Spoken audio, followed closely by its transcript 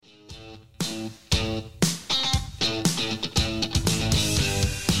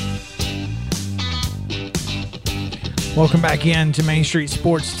Welcome back in to Main Street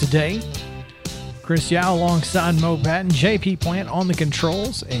Sports Today. Chris Yao alongside Mo Patton, JP Plant on the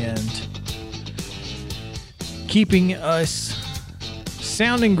controls, and keeping us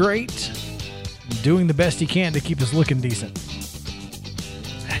sounding great, doing the best he can to keep us looking decent.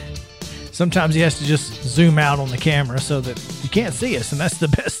 Sometimes he has to just zoom out on the camera so that you can't see us, and that's the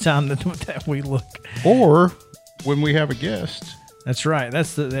best time that we look. Or when we have a guest. That's right.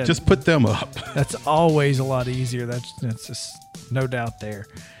 Just put them up. That's always a lot easier. That's just no doubt there.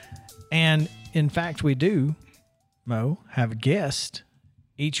 And in fact, we do, Mo, have a guest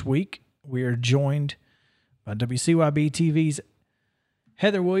each week. We are joined by WCYB TV's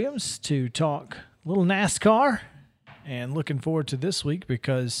Heather Williams to talk a little NASCAR, and looking forward to this week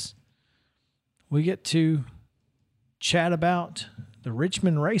because we get to chat about the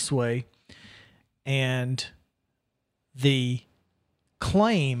Richmond Raceway and the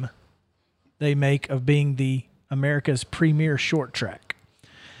claim they make of being the America's premier short track.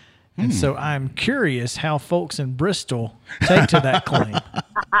 And so I'm curious how folks in Bristol take to that claim.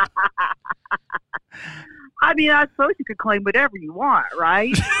 I mean, I suppose you could claim whatever you want,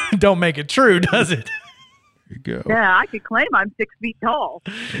 right? Don't make it true, does it? There you go. Yeah, I could claim I'm 6 feet tall.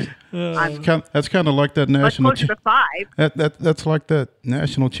 That's kind of like that Much national. closer to 5. That's like that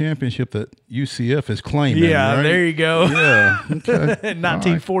national championship that UCF is claiming. Yeah, right? there you go. Yeah. Okay.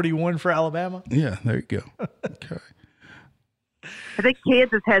 1941 for Alabama. Yeah, there you go. Okay. I think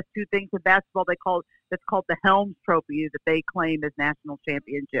Kansas has 2 things in basketball that's called the Helms Trophy that they claim as national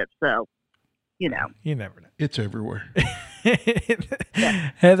championships. So, you know. You never know. It's everywhere.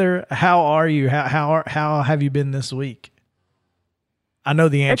 Heather, how are you? How have you been this week? I know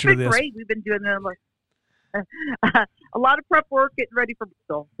the answer to this. It's been great. We've been doing a lot of prep work, getting ready for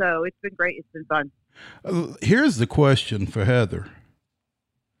Bristol. So it's been great. It's been fun. Here's the question for Heather.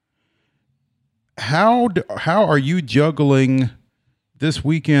 How are you juggling this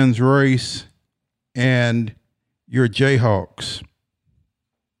weekend's race and your Jayhawks?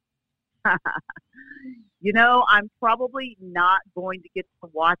 You know, I'm probably not going to get to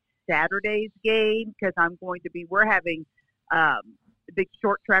watch Saturday's game because we're having a big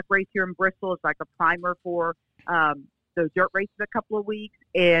short track race here in Bristol. It's like a primer for those dirt races in a couple of weeks.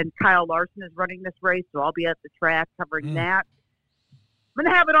 And Kyle Larson is running this race, so I'll be at the track covering that. I'm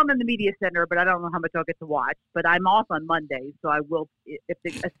going to have it on in the media center, but I don't know how much I'll get to watch. But I'm off on Monday, so I will,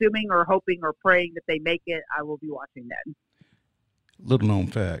 assuming or hoping or praying that they make it, I will be watching then. Little known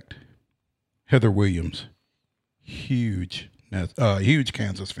fact. Heather Williams, huge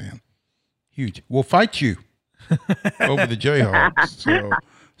Kansas fan. Huge. We'll fight you over the Jayhawks.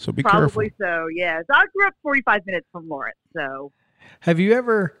 So be careful. Probably so, yes. I grew up 45 minutes from Lawrence, so. Have you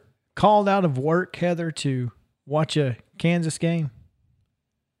ever called out of work, Heather, to watch a Kansas game?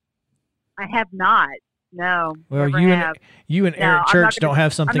 I have not. No. Well, you and Eric Church don't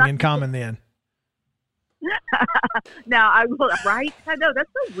have something in common then. Now I will, right? I know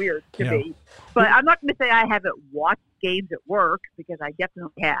that's so weird to me, but I'm not going to say I haven't watched games at work because I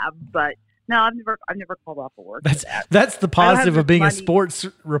definitely have. But no, I've never called off of work. That's the positive of being a sports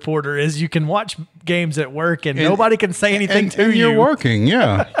reporter is you can watch games at work and nobody can say anything to you. And you're working,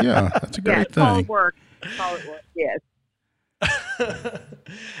 yeah. That's a great thing. Call it work. Yes.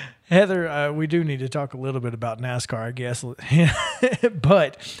 Heather, we do need to talk a little bit about NASCAR, I guess.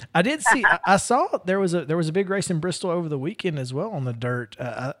 But I did see, I saw there was a big race in Bristol over the weekend as well on the dirt,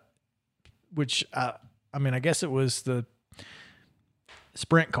 which I guess it was the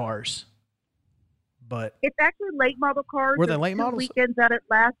sprint cars. But it's actually late model cars. Were they late models? Weekends at it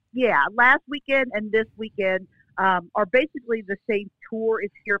last weekend and this weekend are basically the same tour.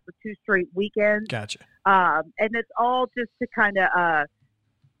 It's here for 2 straight weekends. Gotcha. And it's all just to kind of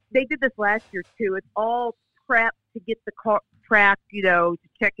they did this last year too. It's all prep to get the track, to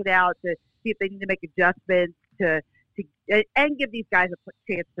check it out, to see if they need to make adjustments and give these guys a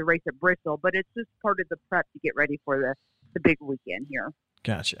chance to race at Bristol. But it's just part of the prep to get ready for the big weekend here.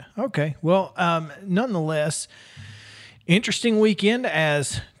 Gotcha. Okay. Well, nonetheless, interesting weekend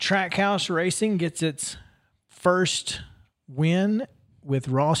as Trackhouse Racing gets its first win with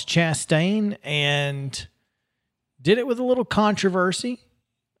Ross Chastain and did it with a little controversy,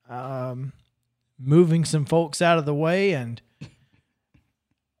 moving some folks out of the way and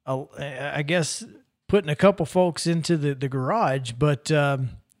I guess putting a couple folks into the garage, but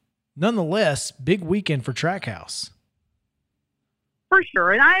nonetheless, big weekend for Trackhouse. For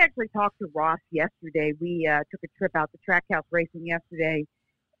sure. And I actually talked to Ross yesterday. We took a trip out to Trackhouse Racing yesterday.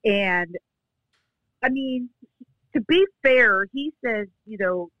 And, I mean, to be fair, he says,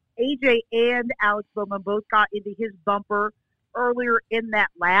 AJ and Alex Bowman both got into his bumper earlier in that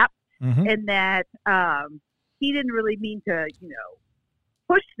lap, and that he didn't really mean to,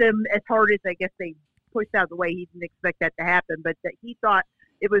 push them as hard as I guess they pushed out of the way. He didn't expect that to happen, but that he thought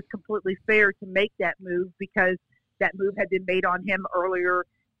it was completely fair to make that move because that move had been made on him earlier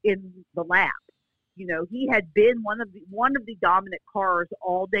in the lap. He had been one of the dominant cars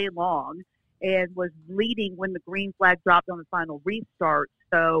all day long and was leading when the green flag dropped on the final restart.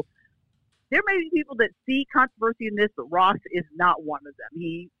 So there may be people that see controversy in this, but Ross is not one of them.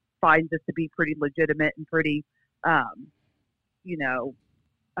 He finds this to be pretty legitimate and pretty,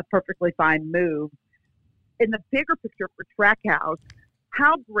 a perfectly fine move. In the bigger picture for Trackhouse,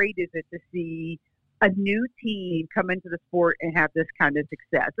 how great is it to see a new team come into the sport and have this kind of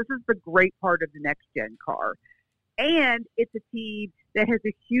success? This is the great part of the next gen car. And it's a team that has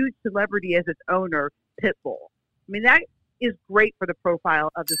a huge celebrity as its owner, Pitbull. I mean, that is great for the profile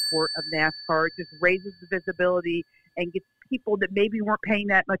of the sport of NASCAR. It just raises the visibility and gets people that maybe weren't paying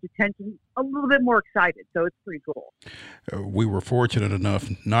that much attention a little bit more excited. So it's pretty cool. We were fortunate enough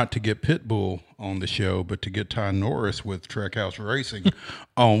not to get Pitbull on the show, but to get Ty Norris with Trackhouse Racing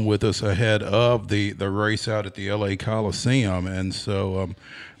on with us ahead of the race out at the LA Coliseum. And so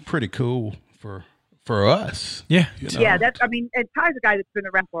pretty cool for us. Yeah. Yeah, and Ty's a guy that's been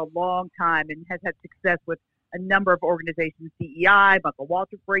around for a long time and has had success with a number of organizations, CEI, Buckle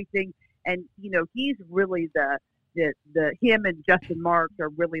Waltrip Racing, and he's really him and Justin Marks are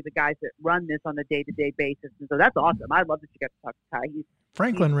really the guys that run this on a day-to-day basis, and so that's awesome. I love that you got to talk to Ty. He's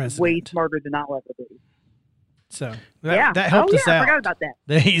Franklin resident. Way smarter than I'll ever be. So that helped us out. I forgot about that.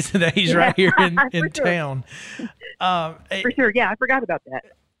 That he's right here in town. For sure, yeah, I forgot about that.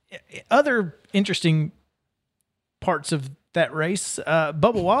 Other interesting parts of that race,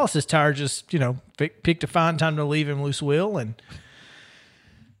 Bubba Wallace's tire just, picked a fine time to leave him loose wheel and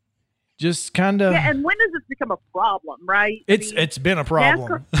just kind of. Yeah, and when does this become a problem, right? It's been a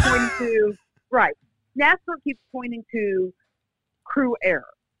problem. NASCAR keeps pointing to crew error,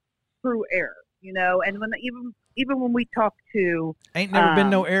 and when even when we talk to ain't never been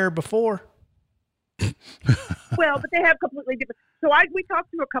no error before. Well, but they have completely different. So we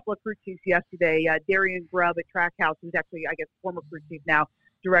talked to a couple of crew chiefs yesterday. Darian Grubb at Trackhouse, who's actually, I guess, former crew chief now,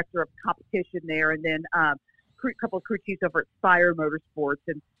 director of competition there, and then a couple of crew chiefs over at Fire Motorsports.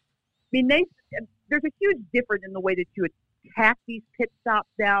 And I mean, there's a huge difference in the way that you attack these pit stops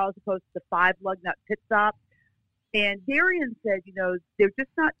now as opposed to 5 lug nut pit stops. And Darian said, they're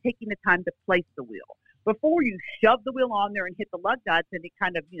just not taking the time to place the wheel. Before you shove the wheel on there and hit the lug nuts, and it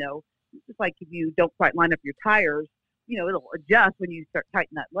kind of, just like if you don't quite line up your tires, it'll adjust when you start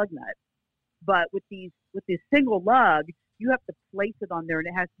tightening that lug nut. But with this single lug, you have to place it on there, and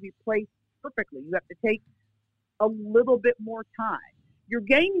it has to be placed perfectly. You have to take a little bit more time. You're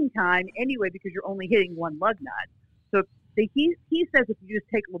gaining time anyway because you're only hitting one lug nut. So he says if you just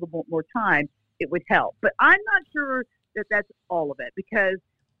take a little bit more time, it would help. But I'm not sure that that's all of it, because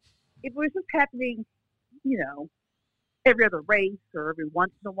if it was just happening, every other race or every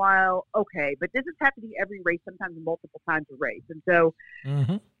once in a while, okay. But this is happening every race, sometimes multiple times a race. And so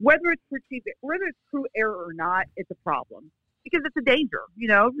whether it's crew error or not, it's a problem because it's a danger.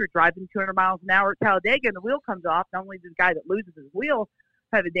 If you're driving 200 miles an hour at Talladega and the wheel comes off, not only does the guy that loses his wheel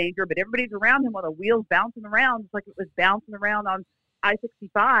have a danger, but everybody's around him while the wheel's bouncing around, just like it was bouncing around on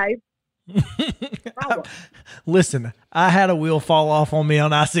I-65. Listen, I had a wheel fall off on me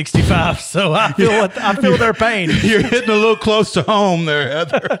on I-65, so I feel their pain. You're hitting a little close to home there,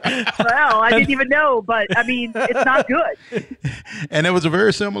 Heather. Well, I didn't even know, but I mean, it's not good. And it was a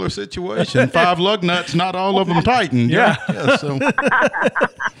very similar situation. 5 lug nuts, not all of them tightened. Yeah. So.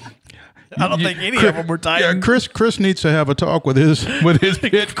 I don't think any of them were tightened. Yeah, Chris needs to have a talk with his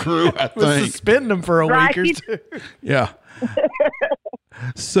pit crew, I think. Suspend them for a week or two. Yeah.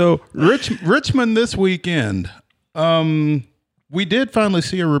 So Richmond this weekend, we did finally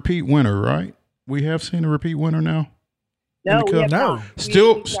see a repeat winner, right? We have seen a repeat winner now. No, we have no. not.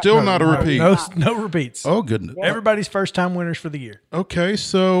 Still not a repeat. No repeats. Oh goodness! Everybody's first time winners for the year. Okay,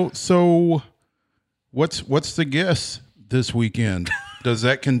 so what's the guess this weekend? Does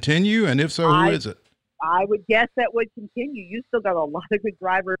that continue? And if so, who is it? I would guess that would continue. You still got a lot of good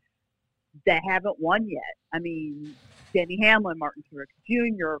drivers that haven't won yet. I mean, Denny Hamlin, Martin Truex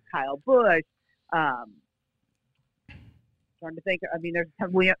Jr., Kyle Busch. Trying to think. I mean, there's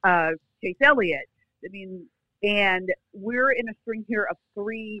Chase Elliott. I mean, and we're in a string here of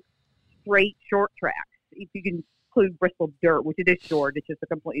 3 straight short tracks. If you can include Bristol Dirt, which it is short, it's just a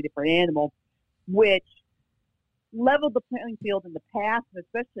completely different animal, which leveled the playing field in the past, and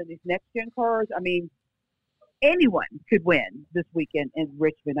especially these next-gen cars. I mean, anyone could win this weekend in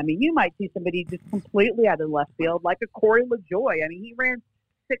Richmond. I mean, you might see somebody just completely out of left field, like a Corey LaJoy. I mean, he ran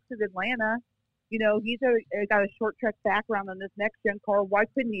 6th at Atlanta. You know, he's got a short track background on this next gen car. Why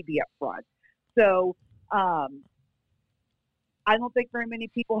couldn't he be up front? So I don't think very many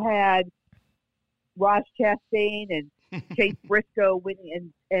people had Ross Chastain and Chase Briscoe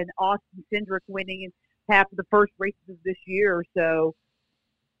winning and Austin Cindric winning in half of the first races of this year. So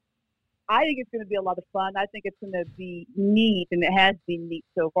I think it's going to be a lot of fun. I think it's going to be neat, and it has been neat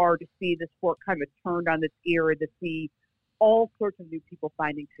so far to see the sport kind of turned on its ear and to see all sorts of new people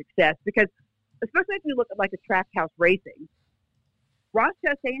finding success. Because especially if you look at like a Trackhouse Racing, Ross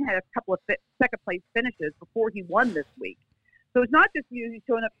Chastain had a couple of second-place finishes before he won this week. So it's not just you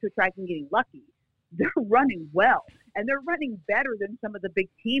showing up to a track and getting lucky. They're running well, and they're running better than some of the big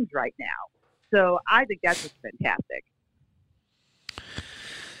teams right now. So I think that's just fantastic.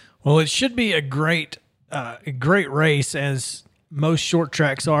 Well, it should be a great race, as most short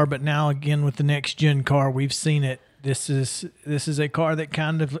tracks are. But now, again, with the next gen car, we've seen it. This is a car that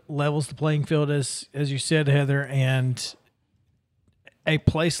kind of levels the playing field, as you said, Heather. And a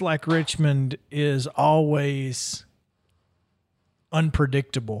place like Richmond is always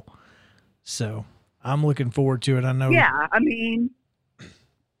unpredictable. So I'm looking forward to it. I know. Yeah, I mean,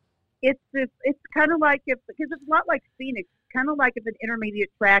 it's kind of like because it's not like Phoenix. Kind of like if an intermediate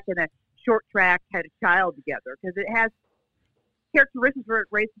track and a short track had a child together, because it has characteristics for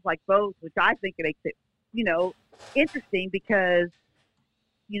races like both, which I think it makes it, interesting because,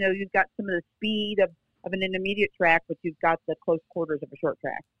 you've got some of the speed of an intermediate track, but you've got the close quarters of a short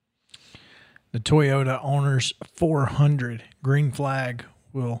track. The Toyota Owners 400 green flag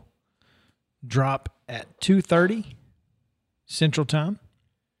will drop at 2:30 Central Time.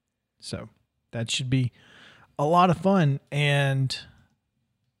 So that should be a lot of fun, and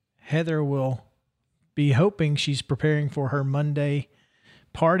Heather will be hoping she's preparing for her Monday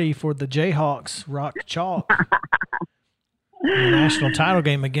party for the Jayhawks Rock Chalk the national title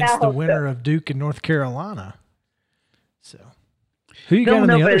game against the winner of Duke and North Carolina. So who you got on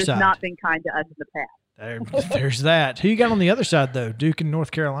the other side? It's not been kind to us in the past. There's that. Who you got on the other side, though? Duke and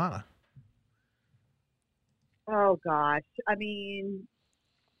North Carolina. Oh, gosh. I mean,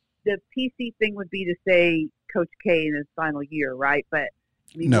 the PC thing would be to say Coach K in his final year, right? But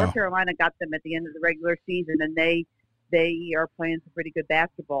I mean, No. North Carolina got them at the end of the regular season, and they are playing some pretty good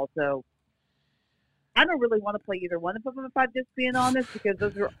basketball. So I don't really want to play either one of them, if I'm just being honest, because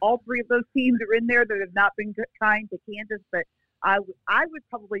all three of those teams are in there that have not been kind to Kansas. But I would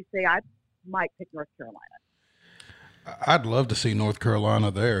probably say I might pick North Carolina. I'd love to see North Carolina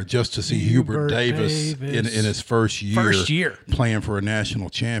there, just to see Hubert Davis in his first year playing for a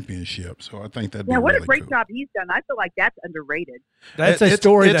national championship. So I think that'd be what really a great cool. job he's done. I feel like that's underrated. That's a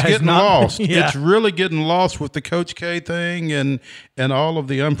story it's that has getting not lost. Yeah. It's really getting lost with the Coach K thing and all of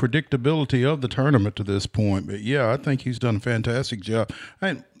the unpredictability of the tournament to this point. But yeah, I think he's done a fantastic job.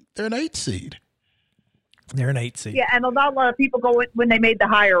 And they're an 8 seed. They're an 8 seed. Yeah, and a lot of people when they made the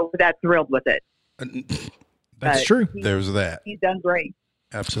hire were that thrilled with it. That's true. There's that. He's done great.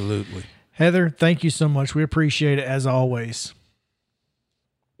 Absolutely. Heather, thank you so much. We appreciate it as always.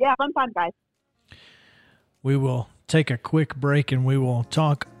 Yeah, fun time, guys. We will take a quick break and we will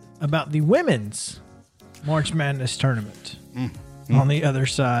talk about the women's March Madness tournament on the other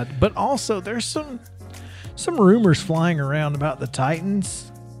side. But also there's some rumors flying around about the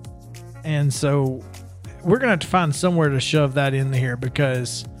Titans. And so we're going to have to find somewhere to shove that in here,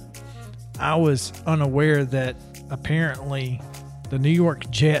 because I was unaware that apparently the New York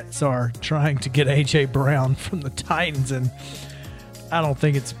Jets are trying to get A.J. Brown from the Titans, and I don't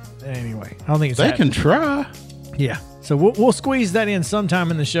think it's anyway. I don't think it's They can try. Yeah. So we'll squeeze that in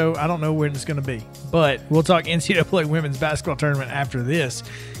sometime in the show. I don't know when it's going to be, but we'll talk NCAA women's basketball tournament after this,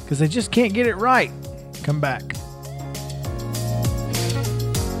 because they just can't get it right. Come back.